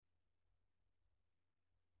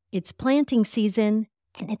It's planting season,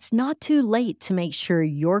 and it's not too late to make sure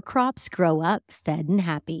your crops grow up fed and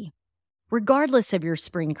happy. Regardless of your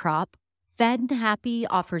spring crop, Fed and Happy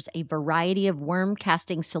offers a variety of worm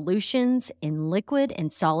casting solutions in liquid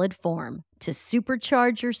and solid form to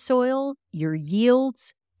supercharge your soil, your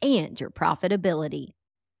yields, and your profitability.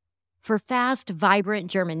 For fast,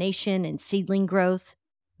 vibrant germination and seedling growth,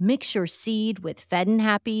 mix your seed with Fed and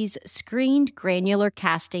Happy's screened granular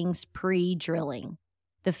castings pre-drilling.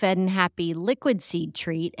 The Fed and Happy liquid seed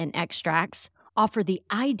treat and extracts offer the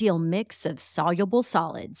ideal mix of soluble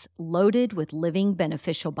solids loaded with living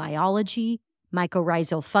beneficial biology,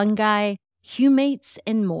 mycorrhizal fungi, humates,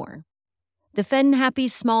 and more. The Fed and Happy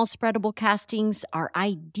small spreadable castings are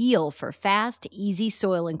ideal for fast, easy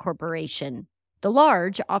soil incorporation. The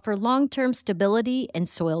large offer long-term stability and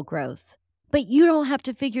soil growth. But you don't have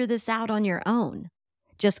to figure this out on your own.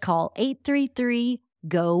 Just call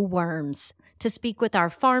 833-GO-WORMS to speak with our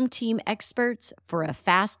farm team experts for a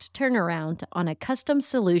fast turnaround on a custom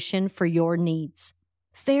solution for your needs.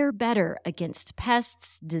 Fare better against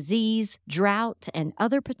pests, disease, drought, and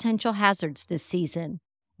other potential hazards this season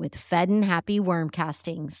with Fed and Happy worm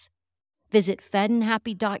castings. Visit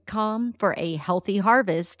fedandhappy.com for a healthy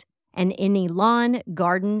harvest and any lawn,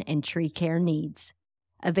 garden, and tree care needs.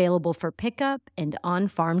 Available for pickup and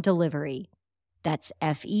on-farm delivery. That's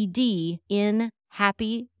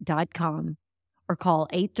FEDNhappy.com. Or call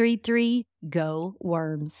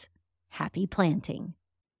 833-GO-WORMS. Happy planting.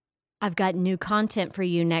 I've got new content for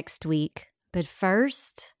you next week, but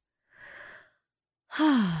first,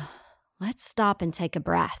 let's stop and take a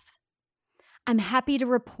breath. I'm happy to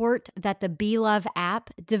report that the Be Love app,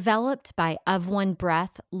 developed by Of One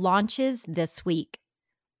Breath, launches this week.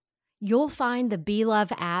 You'll find the Be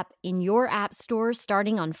Love app in your app store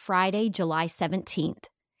starting on Friday, July 17th.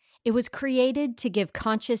 It was created to give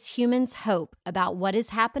conscious humans hope about what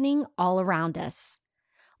is happening all around us.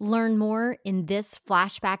 Learn more in this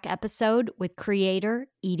flashback episode with creator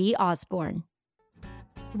Edie Osborne.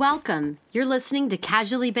 Welcome. You're listening to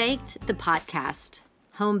Casually Baked, the podcast.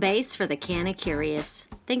 Home base for the Canna Curious.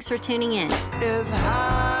 Thanks for tuning in. It's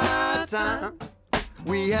high time.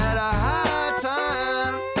 We had a high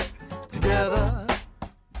time together.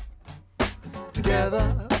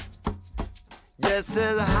 Yes,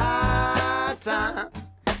 it's high time.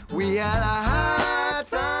 We had a high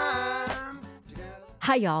time together.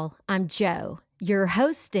 Hi, y'all. I'm Jo, your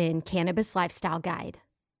host and cannabis lifestyle guide.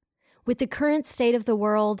 With the current state of the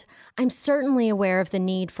world, I'm certainly aware of the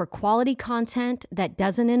need for quality content that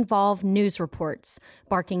doesn't involve news reports,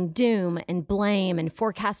 barking doom and blame and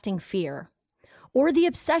forecasting fear, or the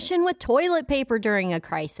obsession with toilet paper during a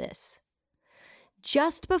crisis.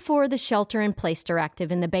 Just before the shelter-in-place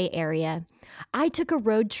directive in the Bay Area, I took a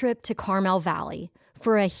road trip to Carmel Valley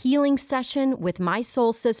for a healing session with my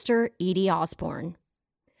soul sister, Edie Osborne.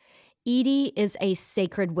 Edie is a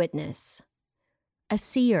sacred witness, a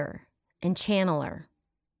seer and channeler,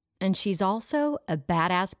 and she's also a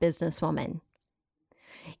badass businesswoman.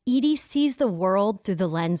 Edie sees the world through the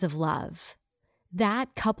lens of love.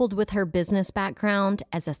 That, coupled with her business background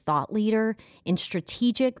as a thought leader in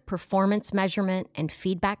strategic performance measurement and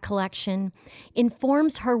feedback collection,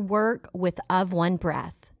 informs her work with Of One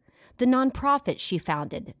Breath, the nonprofit she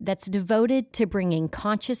founded that's devoted to bringing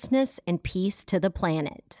consciousness and peace to the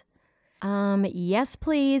planet. Yes,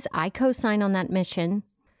 please, I co-sign on that mission.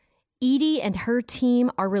 Edie and her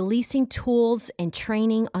team are releasing tools and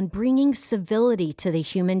training on bringing civility to the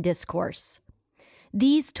human discourse.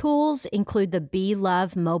 These tools include the Be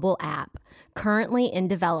Love mobile app, currently in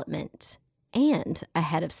development and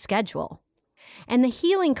ahead of schedule, and the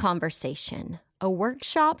Healing Conversation, a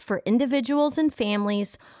workshop for individuals and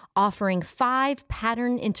families offering 5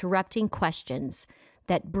 pattern-interrupting questions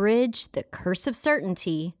that bridge the curse of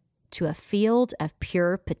certainty to a field of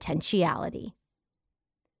pure potentiality.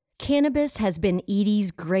 Cannabis has been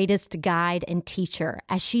Edie's greatest guide and teacher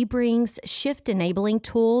as she brings shift-enabling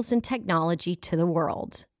tools and technology to the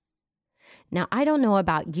world. Now, I don't know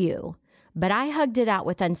about you, but I hugged it out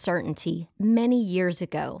with uncertainty many years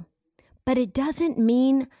ago. But it doesn't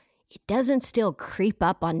mean it doesn't still creep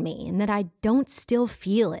up on me and that I don't still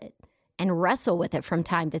feel it and wrestle with it from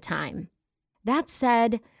time to time. That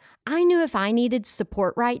said, I knew if I needed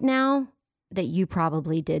support right now, that you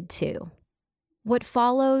probably did too. What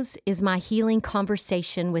follows is my healing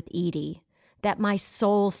conversation with Edie that my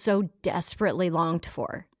soul so desperately longed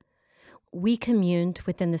for. We communed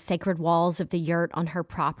within the sacred walls of the yurt on her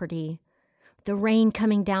property. The rain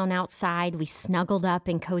coming down outside, we snuggled up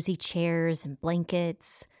in cozy chairs and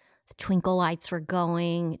blankets. The twinkle lights were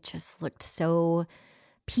going. It just looked so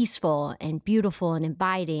peaceful and beautiful and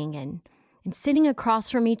inviting. And And sitting across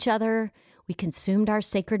from each other, we consumed our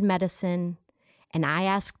sacred medicine, and I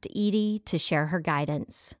asked Edie to share her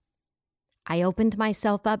guidance. I opened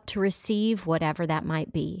myself up to receive whatever that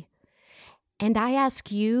might be. And I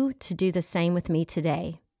ask you to do the same with me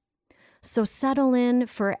today. So settle in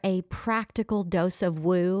for a practical dose of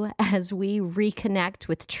woo as we reconnect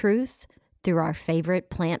with truth through our favorite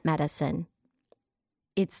plant medicine.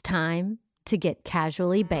 It's time to get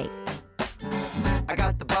casually baked. I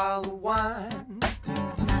got the bottle of wine,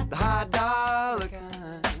 the high dollar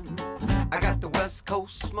kind. I got the West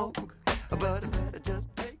Coast smoke, but I better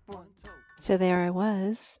just take one toke. So there I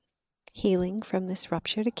was, healing from this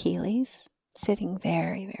ruptured Achilles, sitting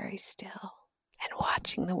very, very still and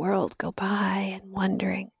watching the world go by and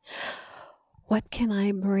wondering, what can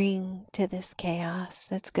I bring to this chaos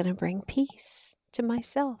that's going to bring peace to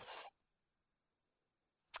myself?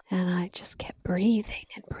 And I just kept breathing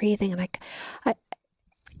and breathing. And I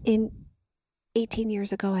in 18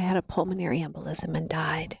 years ago, I had a pulmonary embolism and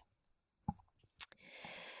died.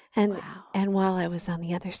 And Wow. And while I was on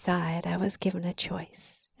the other side, I was given a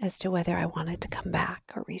choice as to whether I wanted to come back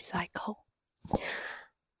or recycle.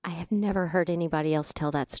 I have never heard anybody else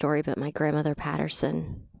tell that story but my grandmother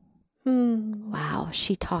Patterson. Hmm. Wow,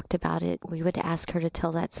 she talked about it. We would ask her to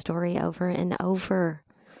tell that story over and over.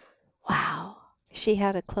 Wow. She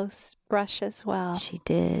had a close brush as well. She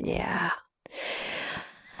did. Yeah.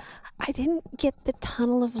 I didn't get the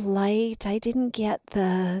tunnel of light. I didn't get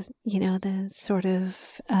the sort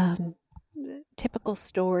of typical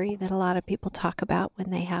story that a lot of people talk about when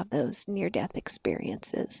they have those near-death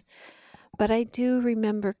experiences. But I do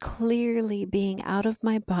remember clearly being out of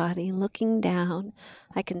my body, looking down.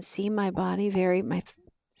 I can see my body my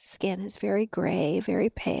skin is very gray, very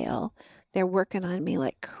pale. They're working on me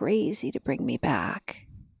like crazy to bring me back.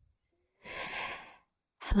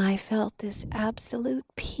 And I felt this absolute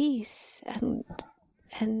peace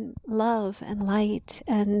and love and light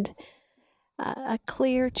and a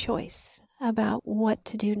clear choice about what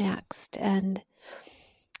to do next. And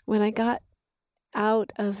when I got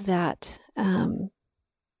out of that,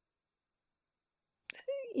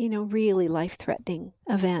 really life-threatening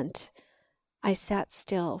event, I sat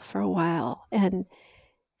still for a while, and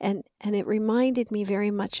it reminded me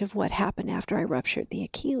very much of what happened after I ruptured the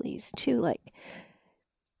Achilles too. Like,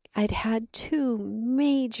 I'd had two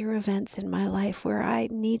major events in my life where I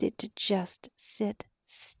needed to just sit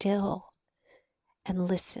still and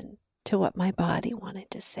listen to what my body wanted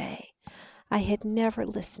to say. I had never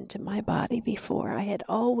listened to my body before. I had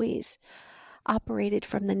always operated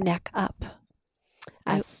from the neck up.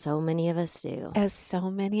 As so many of us do. As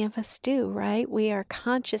so many of us do, right? We are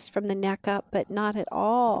conscious from the neck up, but not at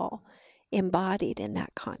all embodied in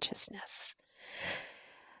that consciousness.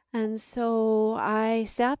 And so I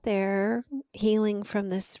sat there healing from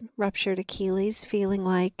this ruptured Achilles, feeling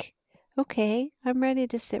like, okay, I'm ready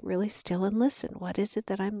to sit really still and listen. What is it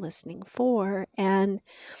that I'm listening for? And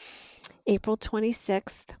April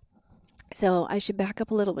 26th, so I should back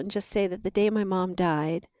up a little bit and just say that the day my mom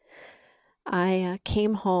died, I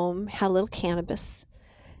came home, had a little cannabis,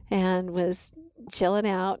 and was chilling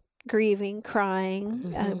out, grieving,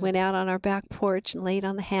 crying. Went out on our back porch and laid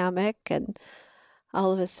on the hammock, and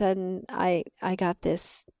all of a sudden I got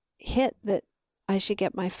this hit that I should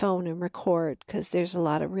get my phone and record, because there's a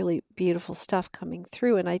lot of really beautiful stuff coming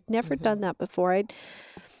through, and I'd never done that before.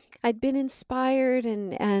 I'd been inspired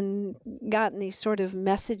and gotten these sort of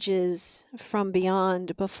messages from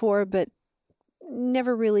beyond before, but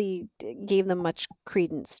never really gave them much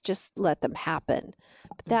credence, just let them happen.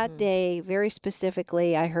 But that day, very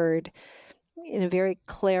specifically, I heard in a very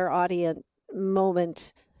clairaudient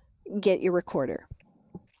moment, get your recorder.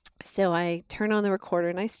 So I turn on the recorder,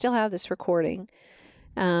 and I still have this recording.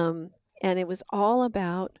 And it was all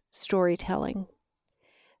about storytelling,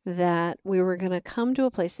 that we were going to come to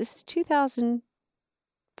a place. This is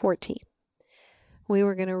 2014. We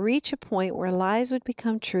were going to reach a point where lies would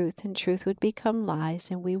become truth and truth would become lies,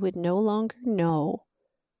 and we would no longer know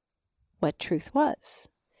what truth was.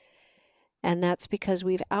 And that's because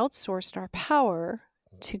we've outsourced our power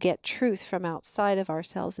to get truth from outside of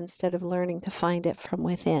ourselves instead of learning to find it from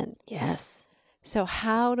within. Yes. So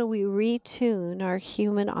how do we retune our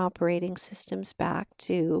human operating systems back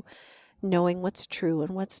to knowing what's true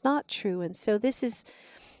and what's not true? And so this is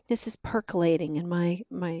percolating in my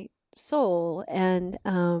soul. And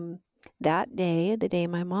that day, the day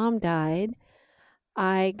my mom died,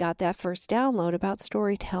 I got that first download about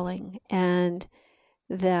storytelling, and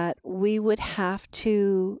that we would have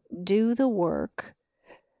to do the work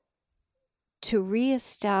to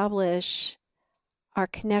reestablish our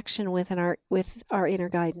connection with our inner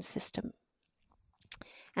guidance system.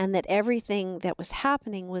 and that everything that was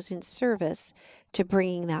happening was in service to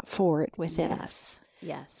bringing that forward within us.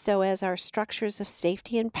 Yes. So as our structures of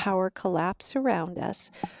safety and power collapse around us,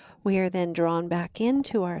 we are then drawn back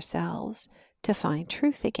into ourselves to find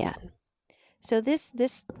truth again. So this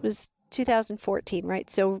was 2014, right?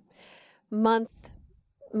 So month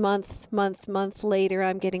later,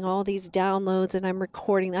 I'm getting all these downloads and I'm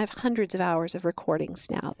recording. I have hundreds of hours of recordings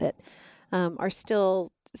now that are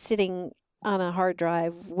still sitting on a hard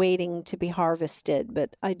drive waiting to be harvested,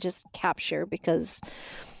 but I just capture because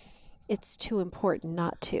it's too important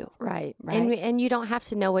not to. Right. Right. And you don't have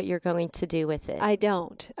to know what you're going to do with it. I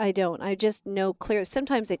don't. I just know clear.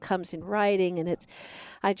 Sometimes it comes in writing and it's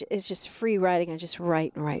just free writing. I just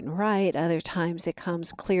write and write and write. Other times it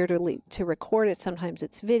comes clear to record it. Sometimes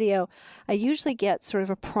it's video. I usually get sort of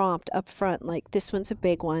a prompt up front, like this one's a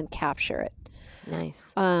big one, capture it.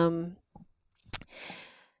 Nice.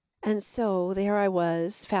 And so there I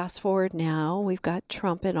was. Fast forward now, we've got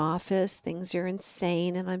Trump in office. Things are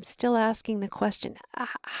insane. And I'm still asking the question,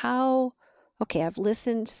 okay, I've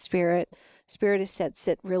listened to Spirit. Spirit has said,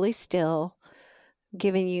 sit really still,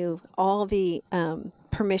 giving you all the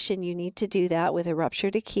permission you need to do that with a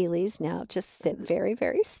ruptured Achilles. Now just sit very,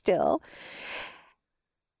 very still.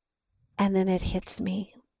 And then it hits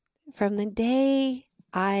me. From the day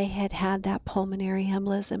I had that pulmonary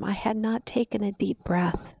embolism, I had not taken a deep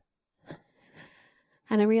breath.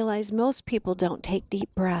 And I realized most people don't take deep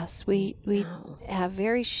breaths. We have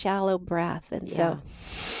very shallow breath. And so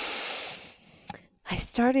I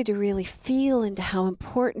started to really feel into how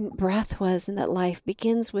important breath was, and that life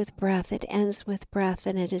begins with breath, it ends with breath,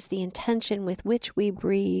 and it is the intention with which we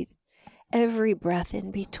breathe every breath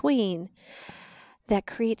in between that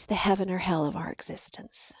creates the heaven or hell of our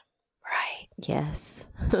existence. Right? Yes.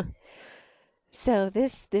 So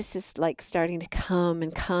this is like starting to come.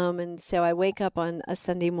 And so I wake up on a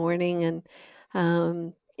Sunday morning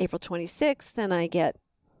and April 26th, and I get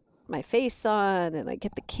my face on and I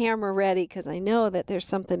get the camera ready because I know that there's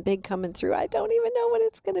something big coming through. I don't even know what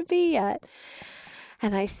it's going to be yet.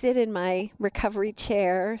 And I sit in my recovery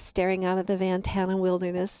chair staring out of the Ventana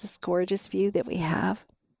Wilderness, this gorgeous view that we have.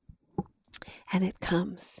 And it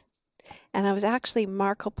comes. And I was actually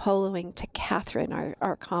Marco Poloing to Catherine,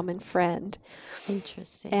 our common friend.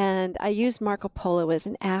 Interesting. And I use Marco Polo as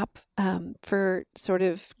an app for sort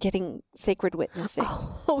of getting sacred witnessing.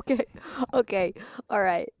 Oh, okay. All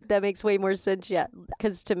right. That makes way more sense yet.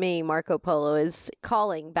 Because to me, Marco Polo is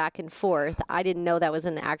calling back and forth. I didn't know that was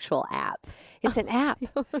an actual app. It's an app.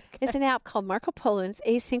 Okay. It's an app called Marco Polo, and it's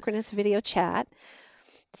asynchronous video chat.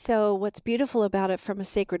 So what's beautiful about it from a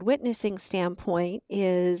sacred witnessing standpoint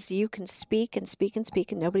is you can speak and speak and speak,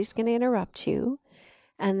 and nobody's going to interrupt you.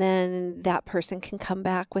 And then that person can come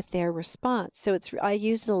back with their response. So I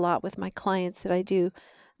use it a lot with my clients that I do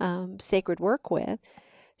sacred work with,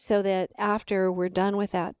 so that after we're done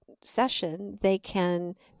with that session, they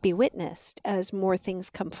can be witnessed as more things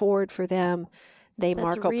come forward for them.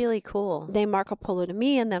 That's really cool. They Marco Polo to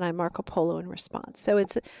me, and then I Marco Polo in response. So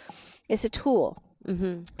it's a tool.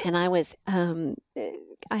 Mm-hmm. And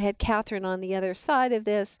I had Catherine on the other side of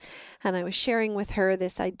this, and I was sharing with her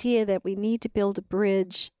this idea that we need to build a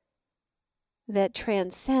bridge that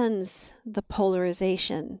transcends the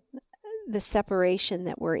polarization, the separation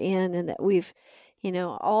that we're in, and that we've,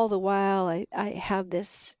 all the while I have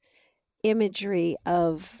this imagery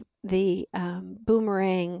of the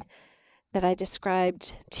boomerang that I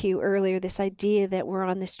described to you earlier, this idea that we're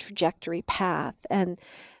on this trajectory path, and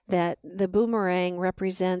that the boomerang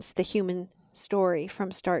represents the human story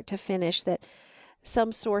from start to finish, that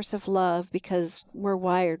some source of love, because we're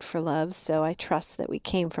wired for love, so I trust that we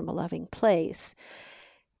came from a loving place,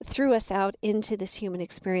 threw us out into this human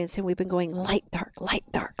experience, and we've been going light, dark, light,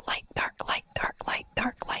 dark, light, dark, light, dark, light,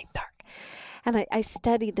 dark, light, dark. And I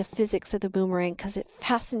studied the physics of the boomerang because it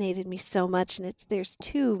fascinated me so much, and there's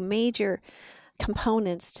two major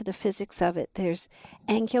components to the physics of it. There's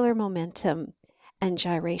angular momentum and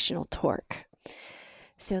gyrational torque.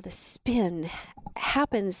 So the spin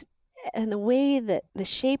happens, and the way that the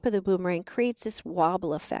shape of the boomerang creates this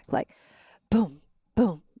wobble effect, like boom,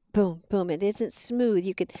 boom, boom, boom. It isn't smooth.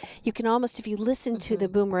 You can almost, if you listen to the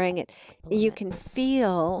boomerang, you can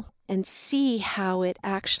feel and see how it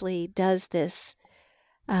actually does this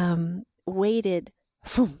weighted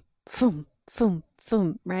foom, foom, foom,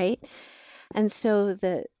 foom, right? And so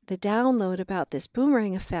the download about this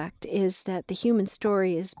boomerang effect is that the human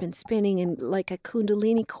story has been spinning in like a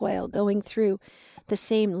kundalini coil, going through the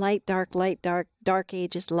same light, dark, dark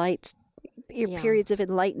ages, light periods of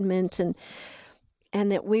enlightenment,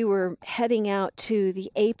 and that we were heading out to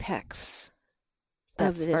the apex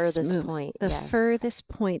of this furthest movement. point, The yes. furthest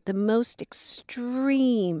point, the most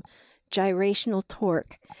extreme gyrational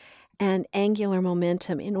torque and angular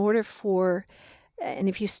momentum in order for, and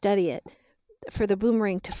if you study it, for the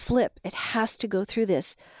boomerang to flip, it has to go through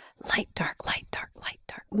this light, dark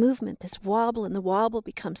movement, this wobble, and the wobble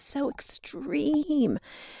becomes so extreme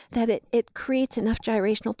that it creates enough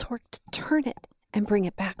gyrational torque to turn it and bring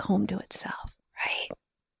it back home to itself, right?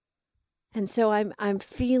 And so I'm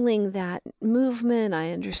feeling that movement.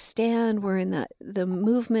 I understand we're in the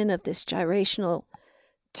movement of this gyrational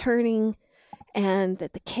turning, and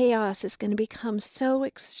that the chaos is going to become so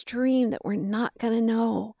extreme that we're not going to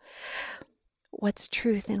know what's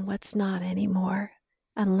truth and what's not anymore,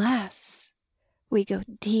 unless we go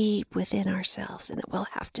deep within ourselves, and that we'll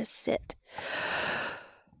have to sit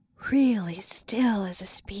really still as a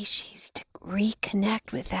species to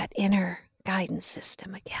reconnect with that inner guidance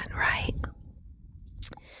system again, right?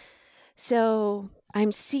 So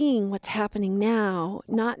I'm seeing what's happening now,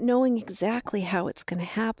 not knowing exactly how it's going to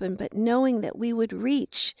happen, but knowing that we would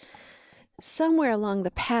reach somewhere along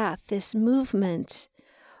the path this movement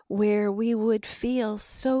where we would feel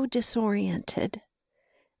so disoriented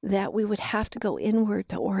that we would have to go inward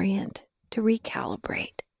to orient, to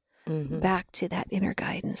recalibrate back to that inner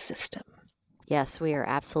guidance system. Yes, we are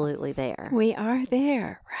absolutely there. We are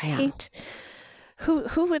there, right? Yeah.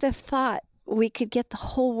 Who would have thought we could get the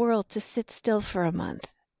whole world to sit still for a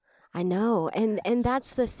month? I know. And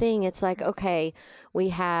that's the thing. It's like, okay, we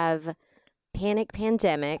have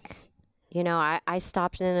pandemic. You know, I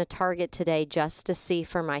stopped in a Target today just to see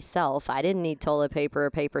for myself. I didn't need toilet paper or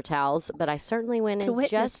paper towels, but I certainly went in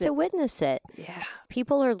just to witness it. Yeah.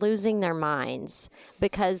 People are losing their minds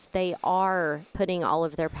because they are putting all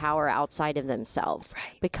of their power outside of themselves,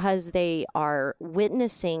 right, because they are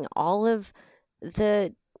witnessing all of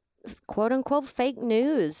the quote unquote fake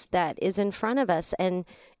news that is in front of us, and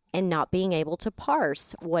not being able to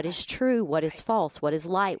parse what is true, what is false, what is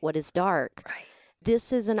light, what is dark. Right.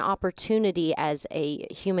 This is an opportunity as a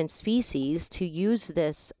human species to use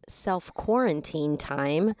this self-quarantine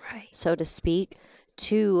time, right, so to speak,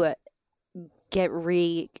 to get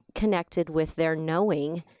reconnected with their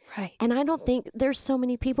knowing. Right. And I don't think there's so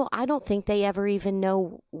many people, I don't think they ever even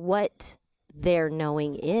know what their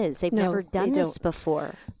knowing is. They've never done this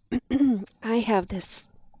before. I have this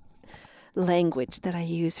language that I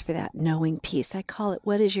use for that knowing piece. I call it,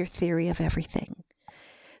 what is your theory of everything?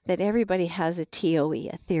 That everybody has a TOE,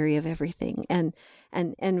 a theory of everything. And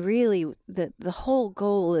really the whole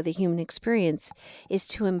goal of the human experience is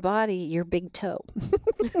to embody your big toe.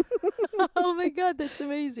 Oh my God, that's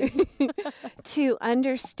amazing. To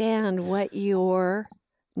understand what your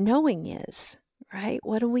knowing is, right?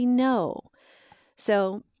 What do we know?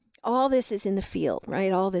 So all this is in the field,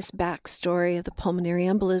 right? All this backstory of the pulmonary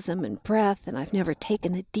embolism and breath, and I've never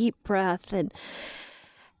taken a deep breath. And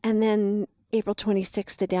then April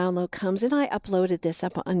 26th, the download comes, and I uploaded this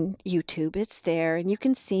up on YouTube. It's there, and you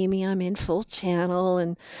can see me. I'm in full channel,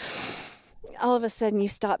 and all of a sudden you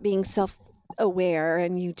stop being self-aware,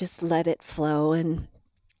 and you just let it flow, and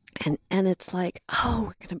it's like, oh,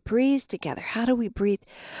 we're going to breathe together. How do we breathe?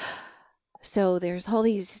 So there's all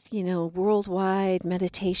these, worldwide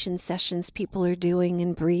meditation sessions people are doing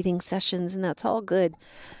and breathing sessions, and that's all good.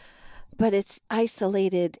 But it's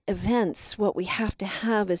isolated events. What we have to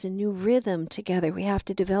have is a new rhythm together. We have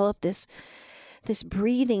to develop this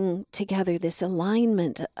breathing together, this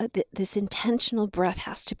alignment, this intentional breath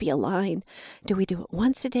has to be aligned. Do we do it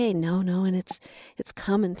once a day? No, and it's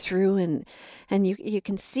coming through, and you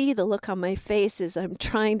can see the look on my face as I'm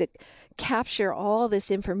trying to capture all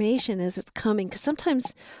this information as it's coming. Because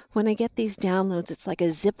sometimes when I get these downloads, it's like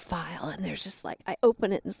a zip file, and there's just like, I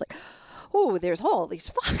open it and it's like, oh, there's all these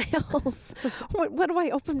files. What do I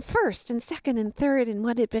open first and second and third? And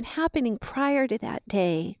what had been happening prior to that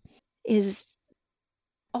day is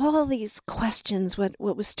all these questions. What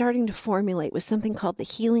was starting to formulate was something called the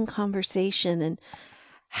healing conversation. And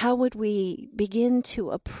how would we begin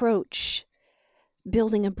to approach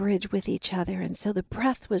building a bridge with each other? And so the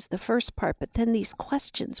breath was the first part, but then these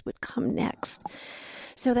questions would come next.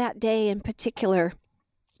 So that day in particular,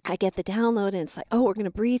 I get the download, and it's like, oh, we're going to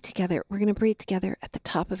breathe together. We're going to breathe together at the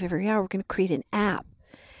top of every hour. We're going to create an app.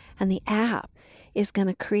 And the app is going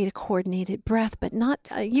to create a coordinated breath, but not,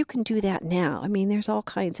 you can do that now. I mean, there's all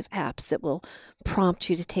kinds of apps that will prompt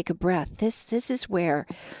you to take a breath. This is where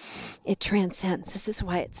it transcends. This is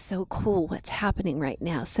why it's so cool what's happening right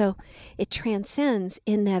now. So it transcends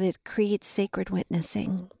in that it creates sacred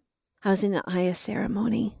witnessing. I was in an Aya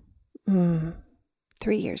ceremony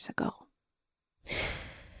 3 years ago.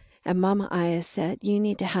 And Mama Aya said, you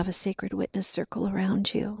need to have a sacred witness circle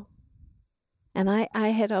around you. And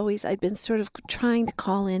I'd been sort of trying to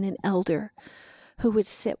call in an elder who would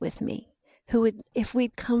sit with me, who would, if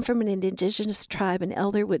we'd come from an indigenous tribe, an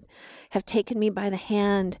elder would have taken me by the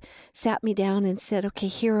hand, sat me down and said, okay,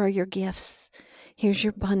 here are your gifts. Here's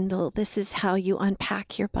your bundle. This is how you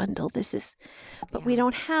unpack your bundle. But we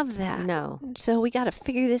don't have that. No. So we got to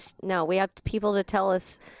figure this. No, we have people to tell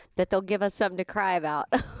us that they'll give us something to cry about.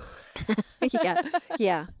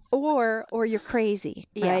 Yeah. Or you're crazy,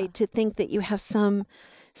 right? To think that you have some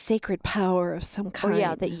sacred power of some kind.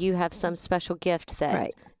 Or that you have some special gift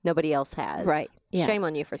that nobody else has. Right. Yeah. Shame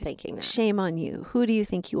on you for thinking that. Shame on you. Who do you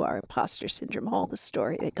think you are? Imposter syndrome, all the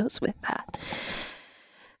story that goes with that.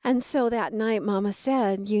 And so that night, Mama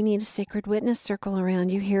said, you need a sacred witness circle around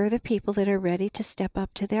you. Here are the people that are ready to step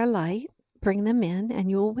up to their light. Bring them in and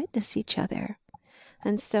you will witness each other.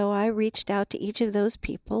 And so I reached out to each of those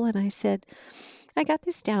people and I said, I got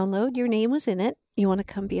this download. Your name was in it. You want to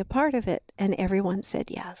come be a part of it? And everyone said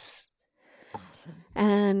yes. Awesome.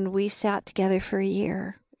 And we sat together for a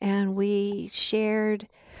year and we shared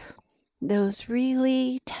those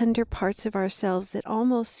really tender parts of ourselves that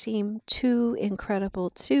almost seem too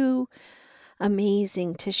incredible, too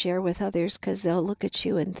amazing to share with others because they'll look at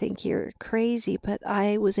you and think you're crazy. But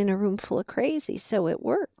I was in a room full of crazy, so it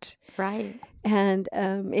worked. Right. And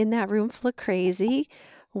in that room full of crazy,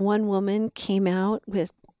 one woman came out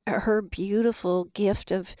with her beautiful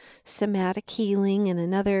gift of somatic healing, and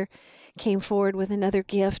another came forward with another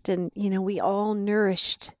gift. And, we all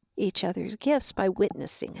nourished each other's gifts by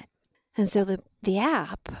witnessing it. And so the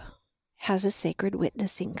app has a sacred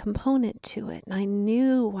witnessing component to it. And I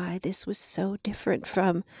knew why this was so different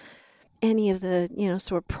from any of the,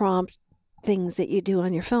 sort of prompt things that you do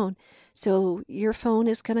on your phone. So your phone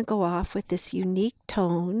is going to go off with this unique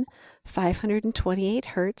tone, 528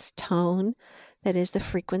 hertz tone, that is the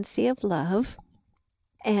frequency of love.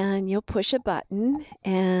 And you'll push a button,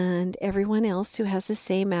 and everyone else who has the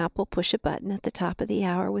same app will push a button at the top of the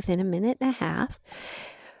hour within a minute and a half.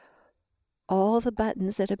 All the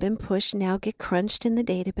buttons that have been pushed now get crunched in the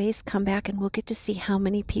database, come back, and we'll get to see how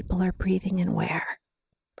many people are breathing and where.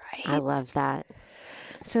 Right? I love that.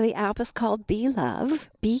 So the app is called Be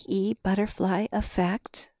Love, B-E, butterfly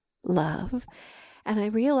effect, love. And I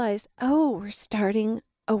realized, we're starting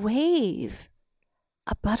a wave,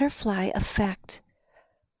 a butterfly effect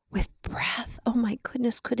with breath. Oh my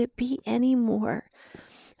goodness, could it be any more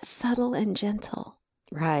subtle and gentle?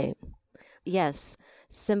 Right. Yes.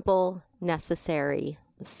 Simple, necessary,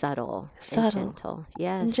 subtle. And gentle.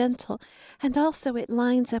 Yes. And gentle. And also it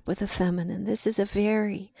lines up with the feminine. This is a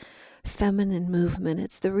very feminine movement.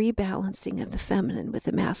 It's the rebalancing of the feminine with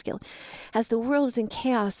the masculine. As the world is in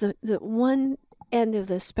chaos, the one end of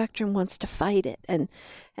the spectrum wants to fight it and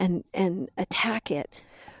attack it.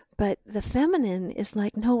 But the feminine is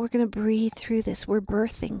like, no, we're going to breathe through this. We're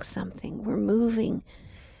birthing something. We're moving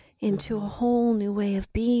into a whole new way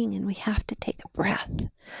of being, and we have to take a breath.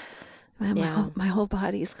 My whole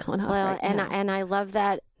body is going off right now. And I love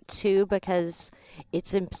that too, because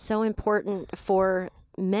it's so important for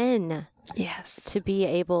men to be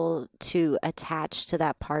able to attach to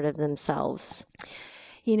that part of themselves.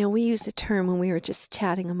 We used a term when we were just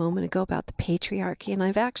chatting a moment ago about the patriarchy, and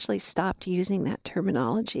I've actually stopped using that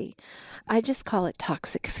terminology. I just call it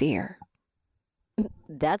toxic fear.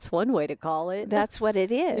 That's one way to call it. That's what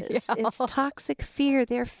it is. Yeah. It's toxic fear,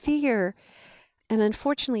 their fear. And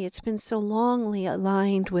unfortunately, it's been so longly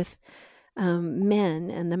aligned with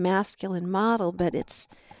men and the masculine model, but it's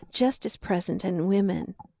just as present in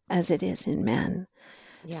women as it is in men.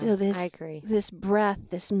 Yeah, so I agree. This breath,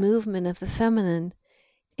 this movement of the feminine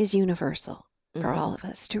is universal for all of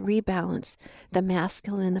us, to rebalance the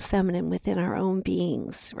masculine and the feminine within our own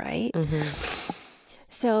beings, right? Mm-hmm.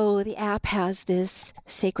 So the app has this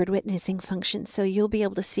sacred witnessing function. So you'll be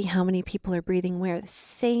able to see how many people are breathing where the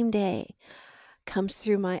same day comes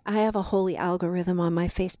through I have a holy algorithm on my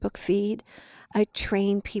Facebook feed. I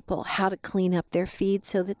train people how to clean up their feed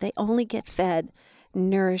so that they only get fed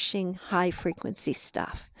nourishing, high frequency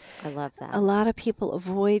stuff. I love that. A lot of people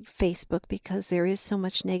avoid Facebook because there is so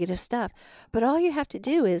much negative stuff. But all you have to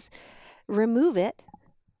do is remove it,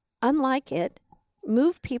 unlike it,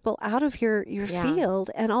 move people out of your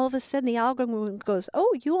field, and all of a sudden the algorithm goes,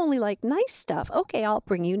 oh, you only like nice stuff. Okay, I'll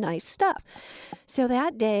bring you nice stuff. So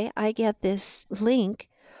that day I get this link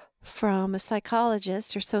from a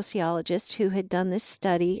psychologist or sociologist who had done this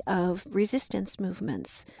study of resistance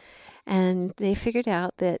movements. And they figured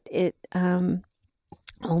out that it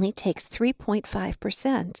only takes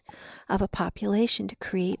 3.5% of a population to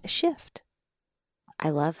create a shift. I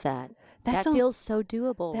love that. That on- feels so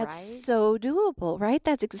doable, That's right? so doable, right?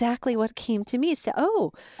 That's exactly what came to me.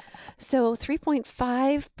 So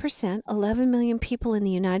 3.5%, 11 million people in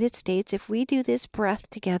the United States. If we do this breath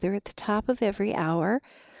together at the top of every hour,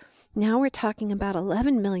 now we're talking about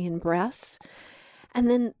 11 million breaths. And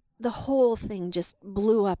then the whole thing just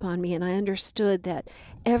blew up on me, and I understood that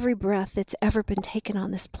every breath that's ever been taken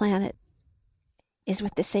on this planet is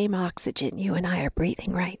with the same oxygen you and I are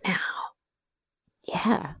breathing right now.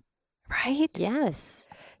 Yeah. Right? Yes.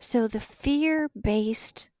 So the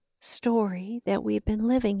fear-based story that we've been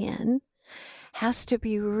living in has to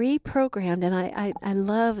be reprogrammed. And I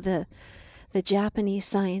love the Japanese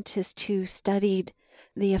scientist who studied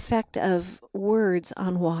the effect of words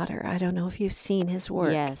on water. I don't know if you've seen his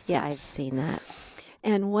work. Yes, I've seen that.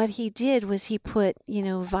 And what he did was he put,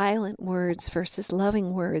 violent words versus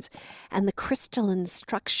loving words, and the crystalline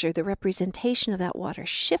structure, the representation of that water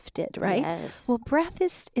shifted, right? Yes. Well, breath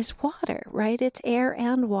is water, right? It's air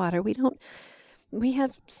and water. We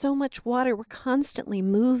have so much water. We're constantly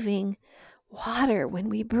moving water when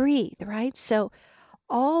we breathe, right? So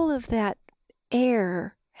all of that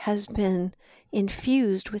air has been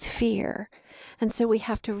infused with fear. And so we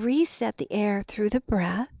have to reset the air through the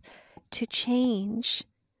breath to change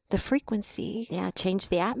the frequency Change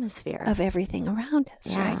the atmosphere of everything around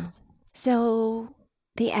us, right? So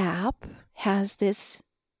the app has this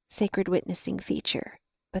sacred witnessing feature,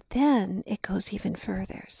 but then it goes even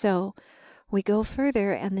further. So we go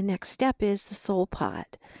further, and the next step is the soul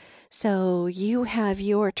pod. So you have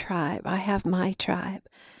your tribe, I have my tribe.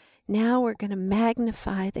 Now we're going to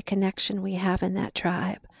magnify the connection we have in that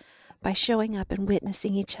tribe by showing up and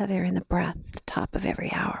witnessing each other in the breath at the top of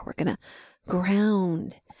every hour. We're going to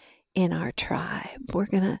ground in our tribe. We're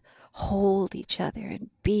going to hold each other and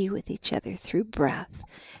be with each other through breath.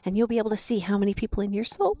 And you'll be able to see how many people in your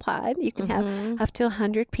soul pod. You can have up to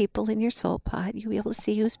 100 people in your soul pod. You'll be able to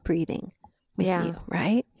see who's breathing with you,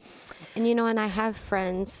 right? And, and I have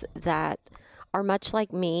friends that are much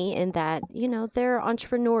like me in that, they're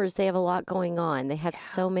entrepreneurs. They have a lot going on. They have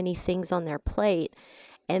so many things on their plate.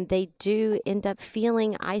 And they do end up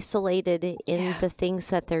feeling isolated in the things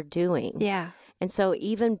that they're doing. Yeah. And so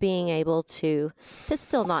even being able to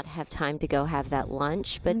still not have time to go have that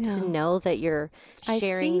lunch, but to know that you're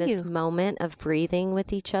sharing this moment of breathing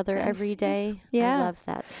with each other every day. Yeah. I love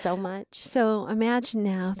that so much. So imagine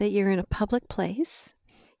now that you're in a public place,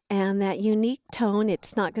 and that unique tone,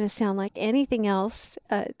 it's not going to sound like anything else.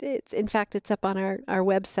 In fact, it's up on our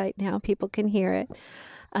website now. People can hear it.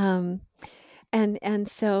 And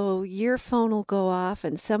so your phone will go off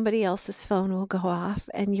and somebody else's phone will go off,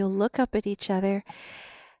 and you'll look up at each other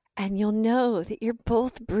and you'll know that you're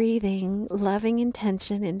both breathing loving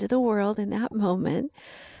intention into the world in that moment,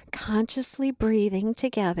 consciously breathing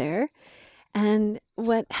together. And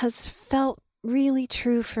what has felt really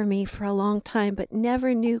true for me for a long time, but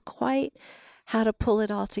never knew quite how to pull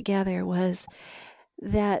it all together, was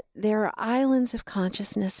that there are islands of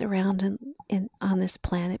consciousness around on this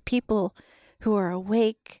planet, people who are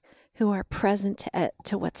awake, who are present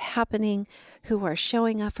to what's happening, who are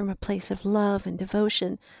showing up from a place of love and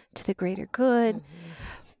devotion to the greater good,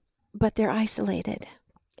 but they're isolated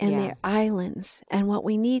and they're islands. And what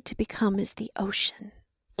we need to become is the ocean.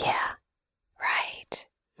 Yeah. Right.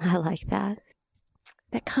 I like that.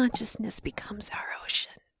 That consciousness becomes our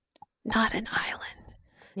ocean, not an island.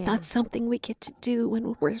 Yeah. Not something we get to do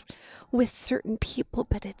when we're with certain people,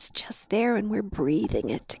 but it's just there and we're breathing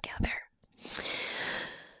it together.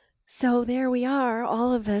 So there we are,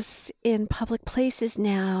 all of us in public places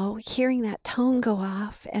now, hearing that tone go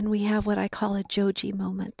off, and we have what I call a Joji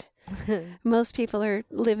moment. Most people are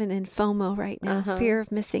living in FOMO right now, fear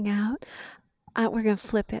of missing out. We're going to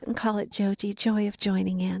flip it and call it Joji, joy of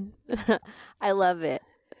joining in. I love it.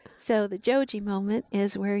 So the Joji moment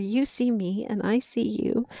is where you see me and I see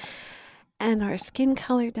you, and our skin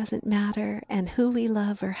color doesn't matter, and who we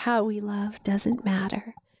love or how we love doesn't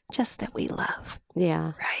matter, just that we love.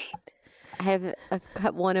 Yeah. Right. I've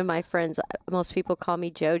got one of my friends, most people call me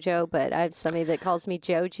JoJo, but I have somebody that calls me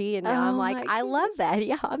Joji, and now I'm like, I love that.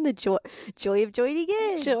 Yeah, I'm the joy of joining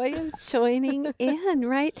in. Joy of joining in,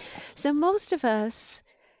 right? So most of us,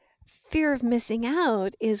 fear of missing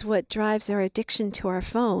out is what drives our addiction to our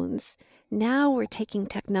phones. Now we're taking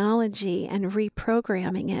technology and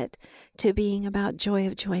reprogramming it to being about joy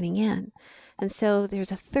of joining in. And so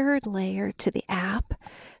there's a third layer to the app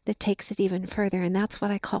that takes it even further, and that's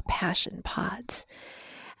what I call passion pods.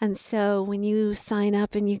 And so when you sign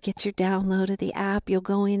up and you get your download of the app, you'll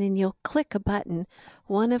go in and you'll click a button,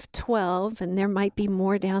 one of 12, and there might be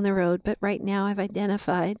more down the road, but right now I've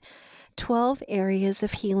identified 12 areas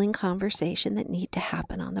of healing conversation that need to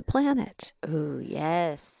happen on the planet. Ooh,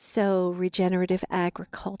 yes. So regenerative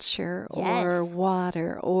agriculture, or Yes.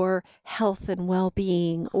 water, or health and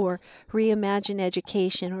well-being, or reimagine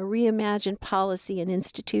education, or reimagine policy and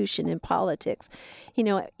institution and politics. You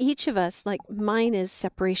know, each of us, like mine is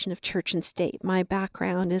separation of church and state. My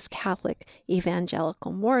background is Catholic,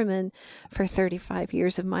 evangelical, Mormon for 35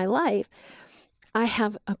 years of my life. I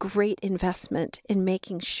have a great investment in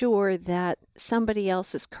making sure that somebody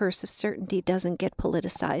else's curse of certainty doesn't get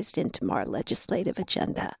politicized into our legislative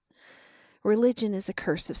agenda. Religion is a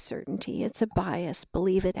curse of certainty. It's a bias.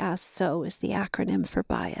 Believe it as so is the acronym for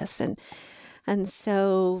bias. And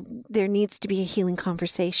so there needs to be a healing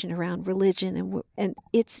conversation around religion. And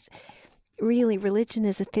it's really, religion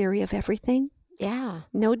is a theory of everything. Yeah.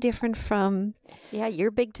 No different from... Yeah, your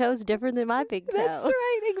big toe's different than my big toe. That's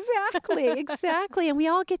right. Exactly. Exactly. And we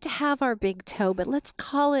all get to have our big toe, but let's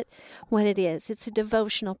call it what it is. It's a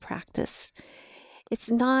devotional practice. It's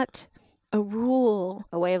not a rule.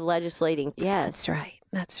 A way of legislating. Yes. That's right.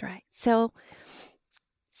 That's right. So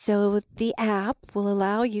the app will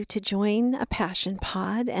allow you to join a passion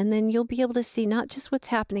pod, and then you'll be able to see not just what's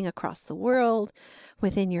happening across the world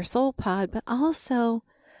within your soul pod, but also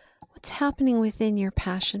what's happening within your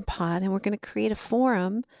passion pod. And we're going to create a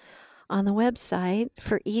forum on the website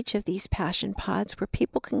for each of these passion pods where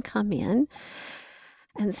people can come in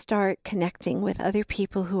and start connecting with other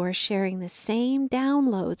people who are sharing the same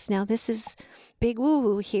downloads. Now, this is big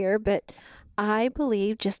woo-woo here, but I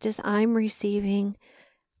believe just as I'm receiving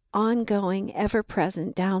ongoing,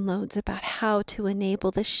 ever-present downloads about how to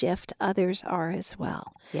enable the shift, others are as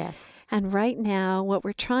well. Yes. And right now, what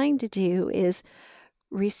we're trying to do is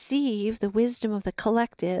receive the wisdom of the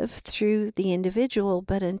collective through the individual,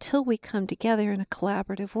 but until we come together in a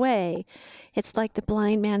collaborative way, it's like the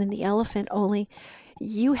blind man and the elephant, only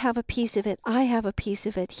you have a piece of it, I have a piece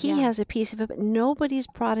of it, he has a piece of it, but nobody's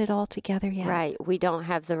brought it all together yet. Right. We don't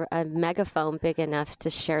have a megaphone big enough to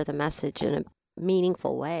share the message in a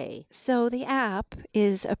meaningful way. So the app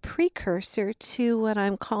is a precursor to what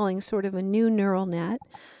I'm calling sort of a new neural net,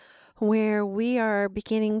 where we are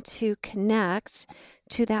beginning to connect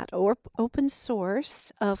to that open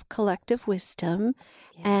source of collective wisdom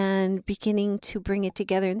and beginning to bring it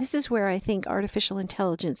together. And this is where I think artificial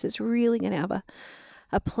intelligence is really going to have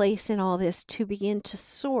a place in all this, to begin to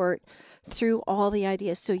sort through all the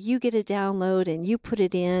ideas. So you get a download and you put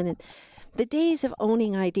it in, and the days of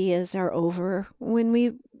owning ideas are over. When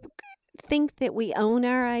we think that we own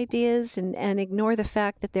our ideas and ignore the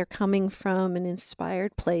fact that they're coming from an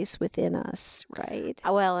inspired place within us, right?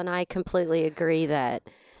 Well, and I completely agree that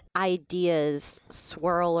ideas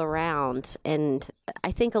swirl around. And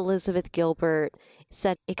I think Elizabeth Gilbert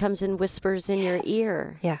said it comes in whispers in your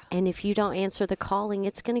ear. Yeah. And if you don't answer the calling,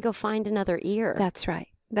 it's going to go find another ear. That's right.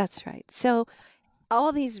 That's right. So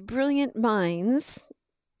all these brilliant minds,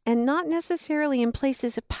 and not necessarily in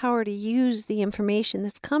places of power to use the information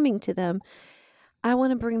that's coming to them, I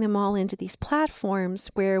want to bring them all into these platforms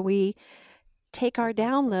where we take our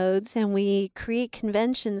downloads and we create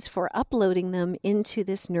conventions for uploading them into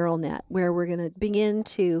this neural net, where we're going to begin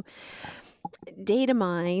to data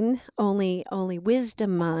mine, only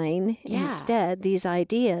wisdom mine instead, these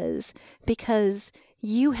ideas, because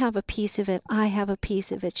you have a piece of it, I have a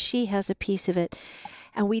piece of it, she has a piece of it.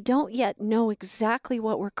 And we don't yet know exactly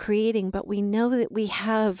what we're creating, but we know that we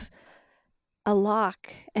have a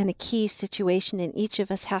lock and a key situation, and each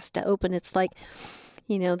of us has to open. It's like,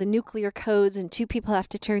 the nuclear codes, and two people have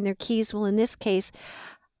to turn their keys. Well, in this case,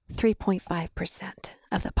 3.5%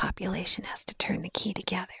 of the population has to turn the key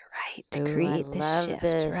together, right? To create this shift,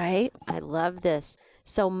 right? I love this.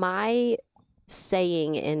 So my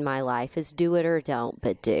saying in my life is do it or don't,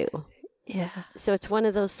 but do. Yeah. So it's one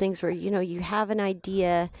of those things where, you have an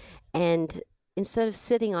idea, and instead of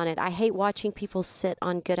sitting on it, I hate watching people sit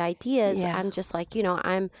on good ideas. Yeah. I'm just like,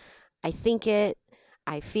 I think it,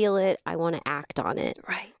 I feel it, I want to act on it.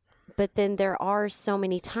 Right. But then there are so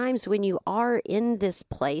many times when you are in this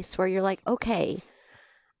place where you're like, okay,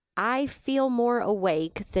 I feel more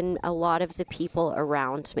awake than a lot of the people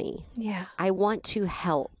around me. Yeah. I want to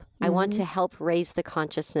help. I want to help raise the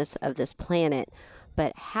consciousness of this planet.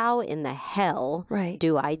 But how in the hell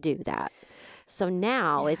do I do that? So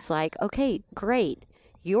now it's like, okay, great.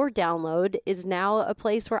 Your download is now a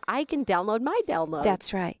place where I can download my downloads.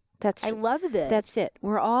 That's right. I love this. That's it.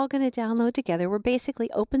 We're all going to download together. We're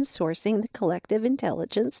basically open sourcing the collective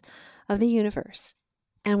intelligence of the universe.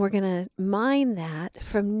 And we're going to mine that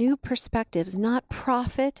from new perspectives, not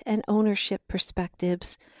profit and ownership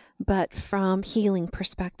perspectives, but from healing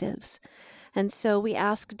perspectives. And so we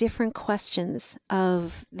ask different questions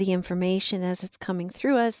of the information as it's coming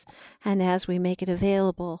through us and as we make it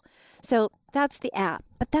available. So that's the app,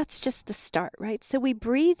 but that's just the start, right? So we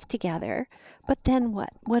breathe together, but then what?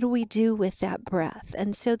 What do we do with that breath?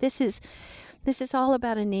 And so this is all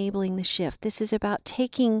about enabling the shift. This is about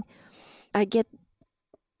I get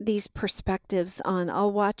these perspectives on,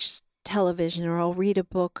 I'll watch television or I'll read a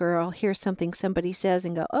book or I'll hear something somebody says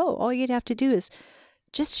and go, oh, all you'd have to do is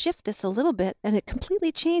just shift this a little bit, and it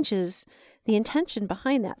completely changes the intention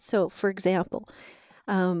behind that. So, for example,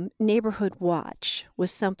 Neighborhood Watch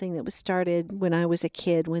was something that was started when I was a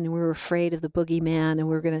kid, when we were afraid of the boogeyman and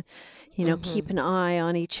we were going to, keep an eye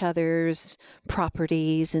on each other's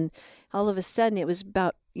properties. And all of a sudden it was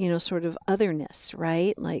about, sort of otherness,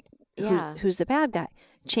 right? Like, who's the bad guy?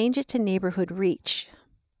 Change it to Neighborhood Reach.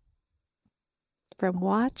 From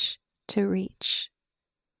watch to reach.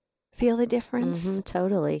 Feel the difference? Mm-hmm,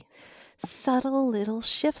 totally. Subtle little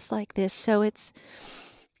shifts like this. So it's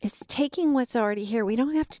taking what's already here. We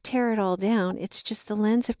don't have to tear it all down. It's just the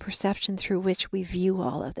lens of perception through which we view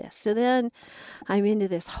all of this. So then I'm into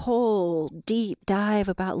this whole deep dive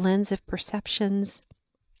about lens of perceptions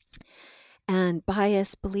and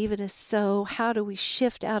bias. Believe it is so. How do we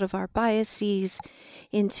shift out of our biases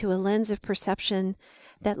into a lens of perception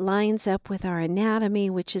that lines up with our anatomy,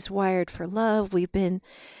 which is wired for love? We've been,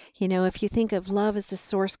 if you think of love as the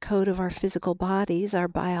source code of our physical bodies, our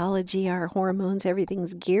biology, our hormones,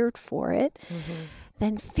 everything's geared for it. Mm-hmm.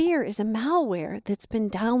 Then fear is a malware that's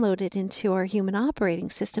been downloaded into our human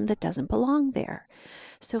operating system that doesn't belong there.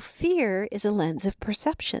 So fear is a lens of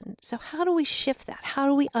perception. So how do we shift that? How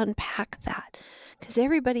do we unpack that? Because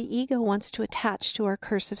ego wants to attach to our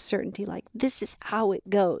curse of certainty, like this is how it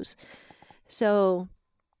goes. So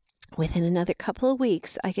within another couple of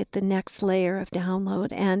weeks, I get the next layer of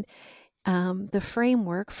download and the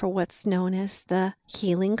framework for what's known as the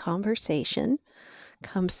healing conversation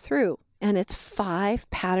comes through. And it's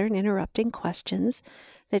 5 pattern-interrupting questions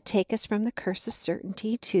that take us from the curse of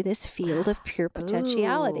certainty to this field of pure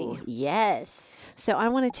potentiality. Ooh, yes. So I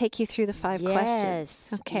want to take you through the 5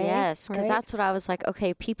 questions. Okay. Yes, because that's what I was like,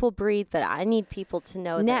 okay, people breathe, but I need people to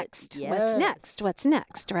know next. Yes. What's next? What's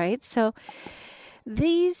next, right? So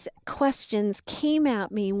these questions came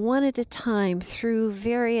at me one at a time through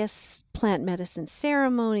various plant medicine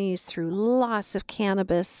ceremonies, through lots of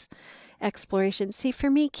cannabis exploration. See,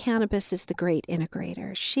 for me, cannabis is the great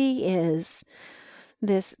integrator. She is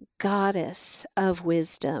this goddess of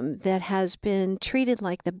wisdom that has been treated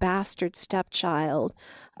like the bastard stepchild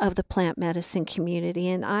of the plant medicine community.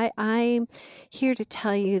 And I'm here to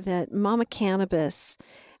tell you that Mama Cannabis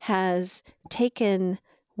has taken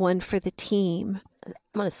one for the team. I'm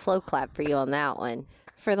going to slow clap for you on that one.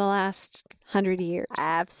 For the last 100 years.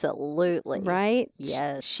 Absolutely. Right?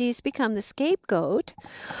 Yes. She's become the scapegoat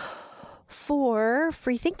for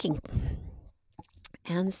free thinking.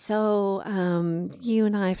 And so you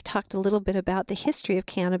and I have talked a little bit about the history of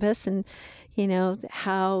cannabis and,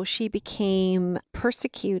 how she became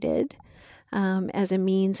persecuted as a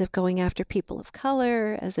means of going after people of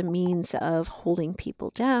color, as a means of holding people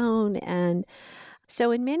down. And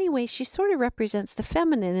so in many ways, she sort of represents the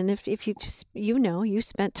feminine. And if you just, you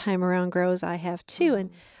spent time around grows, I have too. And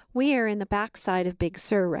we are in the backside of Big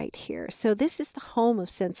Sur right here. So this is the home of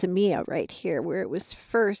Sensimilla right here, where it was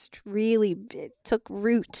first really, it took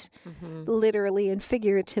root, literally and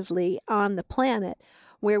figuratively, on the planet,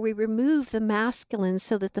 where we removed the masculine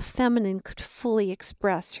so that the feminine could fully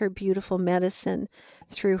express her beautiful medicine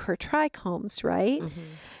through her trichomes, right? Mm-hmm.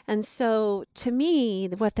 And so to me,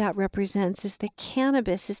 what that represents is that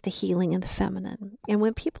cannabis is the healing in the feminine. And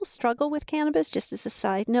when people struggle with cannabis, just as a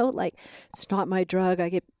side note, like, it's not my drug, I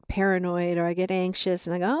get paranoid or I get anxious,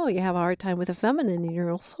 and I go, oh, you have a hard time with the feminine in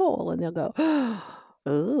your soul. And they'll go,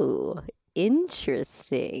 ooh,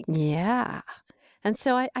 interesting. Yeah. And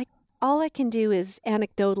so I all I can do is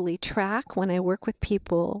anecdotally track when I work with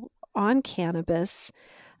people on cannabis.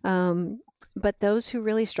 But those who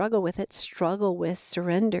really struggle with it struggle with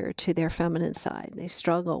surrender to their feminine side. They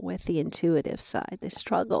struggle with the intuitive side. They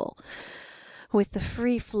struggle with the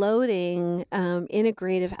free-floating,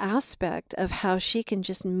 integrative aspect of how she can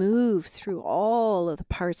just move through all of the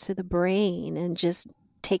parts of the brain and just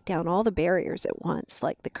take down all the barriers at once.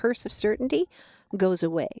 Like the curse of certainty goes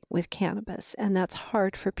away with cannabis, and that's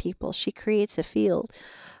hard for people. She creates a field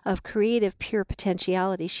of creative, pure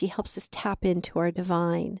potentiality. She helps us tap into our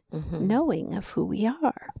divine knowing of who we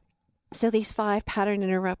are. So these 5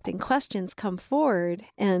 pattern-interrupting questions come forward,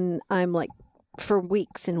 and I'm like, for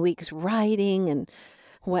weeks and weeks, writing, and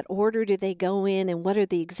what order do they go in, and what are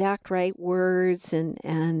the exact right words, and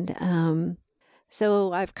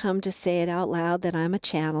So I've come to say it out loud that I'm a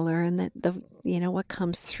channeler, and that what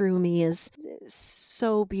comes through me is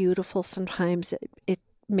so beautiful. Sometimes it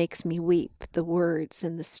makes me weep, the words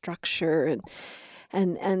and the structure,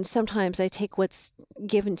 and sometimes I take what's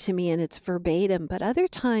given to me and it's verbatim, but other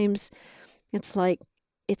times it's like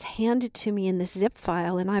it's handed to me in this zip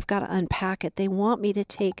file and I've got to unpack it. They want me to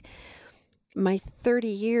take my 30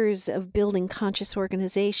 years of building conscious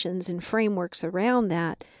organizations and frameworks around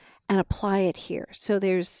that and apply it here. So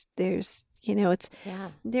there's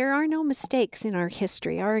there are no mistakes in our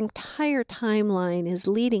history. Our entire timeline is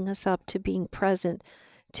leading us up to being present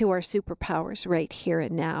to our superpowers right here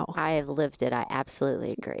and now. I have lived it. I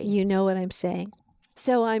absolutely agree. You know what I'm saying?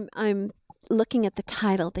 So I'm looking at the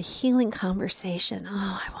title, The Healing Conversation.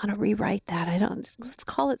 Oh, I want to rewrite that. Let's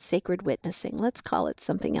call it Sacred Witnessing. Let's call it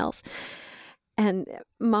something else. And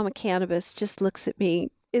Mama Cannabis just looks at me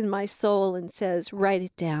in my soul and says, write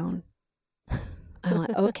it down. I'm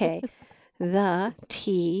like, okay. The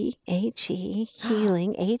THE,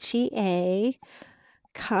 healing, HEA,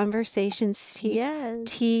 conversations,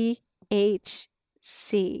 THC.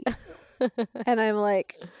 And I'm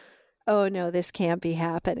like, oh no, this can't be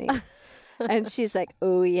happening. And she's like,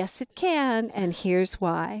 oh yes, it can. And here's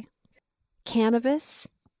why. Cannabis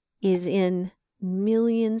is in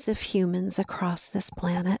millions of humans across this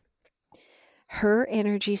planet. Her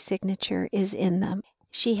energy signature is in them.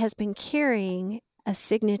 She has been carrying a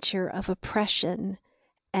signature of oppression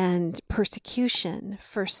and persecution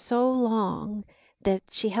for so long that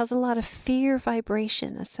she has a lot of fear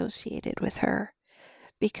vibration associated with her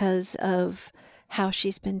because of how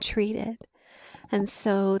she's been treated. And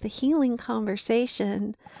so the healing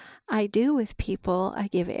conversation I do with people, I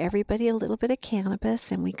give everybody a little bit of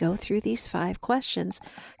cannabis and we go through these 5 questions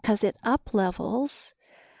because it up-levels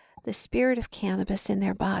the spirit of cannabis in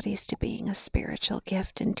their bodies to being a spiritual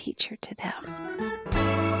gift and teacher to them.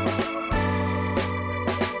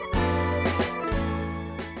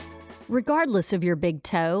 Regardless of your big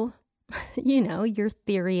toe, your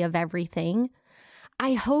theory of everything,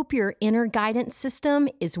 I hope your inner guidance system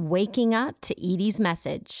is waking up to Edie's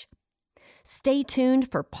message. Stay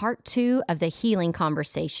tuned for part 2 of the healing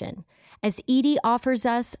conversation as Edie offers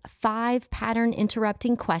us 5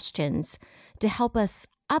 pattern-interrupting questions to help us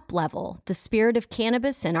up-level the spirit of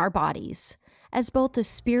cannabis in our bodies as both a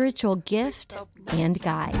spiritual gift and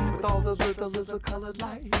guide. With all those little colored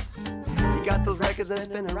lights, you got those records that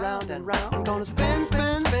spin around and round. Gonna spin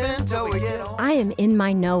till we get on. I am in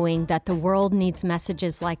my knowing that the world needs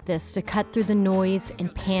messages like this to cut through the noise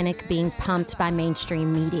and panic being pumped by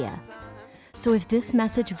mainstream media. So if this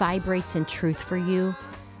message vibrates in truth for you,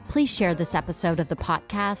 please share this episode of the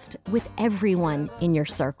podcast with everyone in your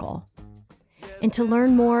circle. And to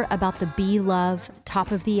learn more about the Be Love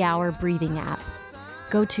Top of the Hour breathing app,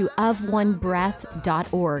 go to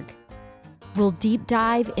ofonebreath.org. We'll deep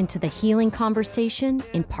dive into the healing conversation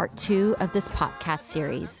in part 2 of this podcast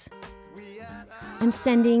series. I'm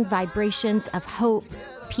sending vibrations of hope,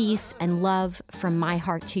 peace, and love from my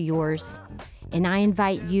heart to yours. And I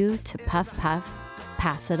invite you to puff, puff,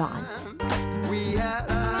 pass it on. We had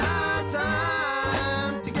a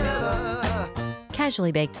time together.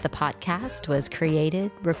 Casually Baked, the podcast, was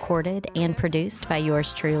created, recorded, and produced by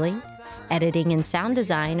yours truly. Editing and sound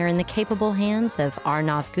design are in the capable hands of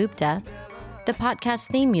Arnav Gupta. The podcast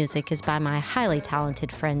theme music is by my highly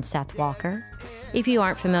talented friend Seth Walker. If you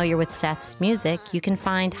aren't familiar with Seth's music, you can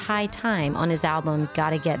find High Time on his album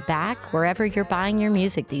Gotta Get Back wherever you're buying your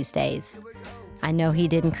music these days. I know he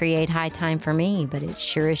didn't create High Time for me, but it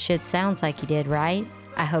sure as shit sounds like he did, right?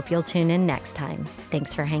 I hope you'll tune in next time.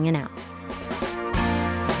 Thanks for hanging out.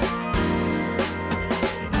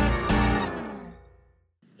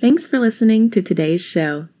 Thanks for listening to today's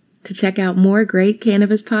show. To check out more great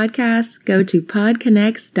cannabis podcasts, go to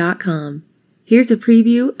podconnects.com. Here's a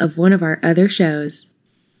preview of one of our other shows.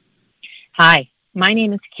 Hi, my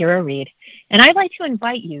name is Kira Reed, and I'd like to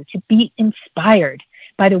invite you to be inspired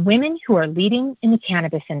by the women who are leading in the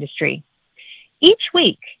cannabis industry. Each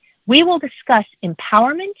week, we will discuss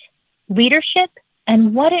empowerment, leadership,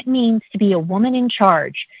 and what it means to be a woman in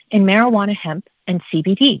charge in marijuana, hemp, and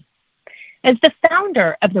CBD. As the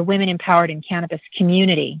founder of the Women Empowered in Cannabis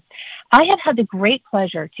community, I have had the great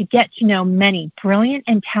pleasure to get to know many brilliant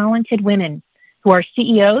and talented women who are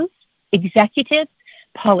CEOs, executives,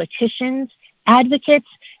 politicians, advocates,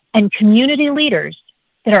 and community leaders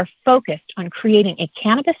that are focused on creating a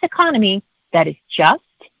cannabis economy that is just,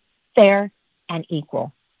 fair, and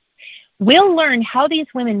equal. We'll learn how these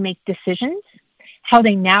women make decisions, how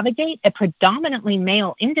they navigate a predominantly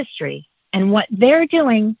male industry, and what they're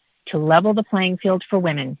doing to level the playing field for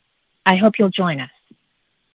women. I hope you'll join us.